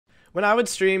when I would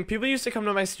stream, people used to come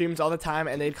to my streams all the time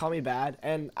and they'd call me bad,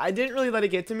 and I didn't really let it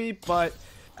get to me, but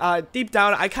deep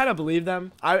down, I kind of believe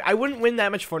them. I wouldn't win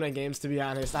that much Fortnite games, to be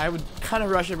honest. I would kind of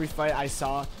rush every fight I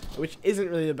saw, which isn't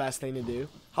really the best thing to do.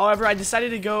 However, I decided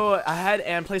to go ahead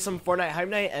and play some Fortnite Hype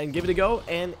Night and give it a go,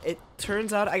 and it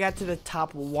turns out I got to the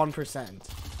top 1%.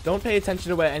 Don't pay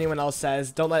attention to what anyone else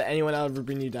says. Don't let anyone ever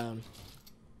bring you down.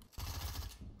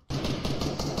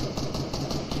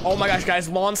 Oh my gosh, guys,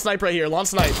 lawn snipe right here, lawn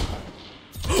snipe.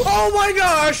 Oh my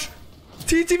gosh!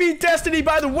 TTV Destiny,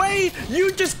 by the way,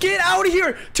 you just get out of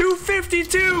here.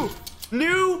 252,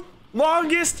 new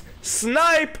longest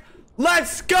snipe.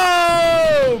 Let's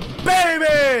go,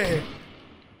 baby!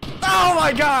 Oh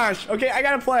my gosh. Okay, I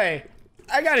gotta play.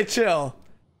 I gotta chill.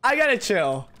 I gotta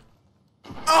chill.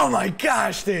 Oh my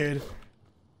gosh, dude.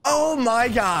 Oh my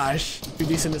gosh. Do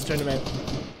decent this tournament.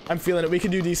 I'm feeling it. We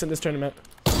can do decent this tournament.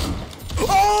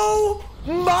 Oh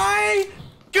my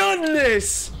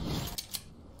goodness.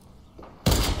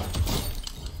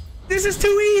 This is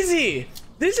too easy.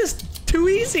 This is too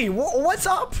easy. What's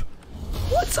up?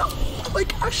 What's up? Oh my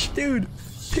gosh, dude.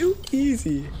 Too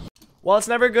easy. While it's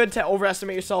never good to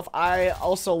overestimate yourself, I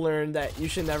also learned that you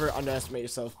should never underestimate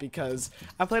yourself, because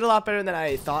I played a lot better than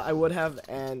I thought I would have.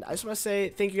 And I just want to say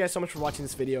thank you guys so much for watching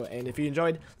this video. And if you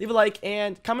enjoyed, leave a like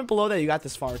and comment below that you got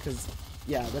this far, because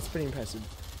yeah, that's pretty impressive.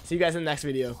 See you guys in the next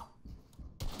video.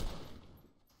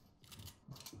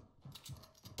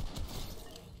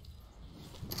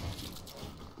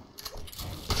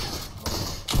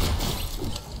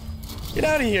 Get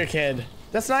out of here, kid.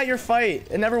 That's not your fight.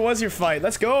 It never was your fight.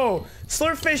 Let's go.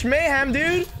 Slurpfish mayhem,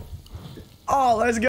 dude. Oh, let's go.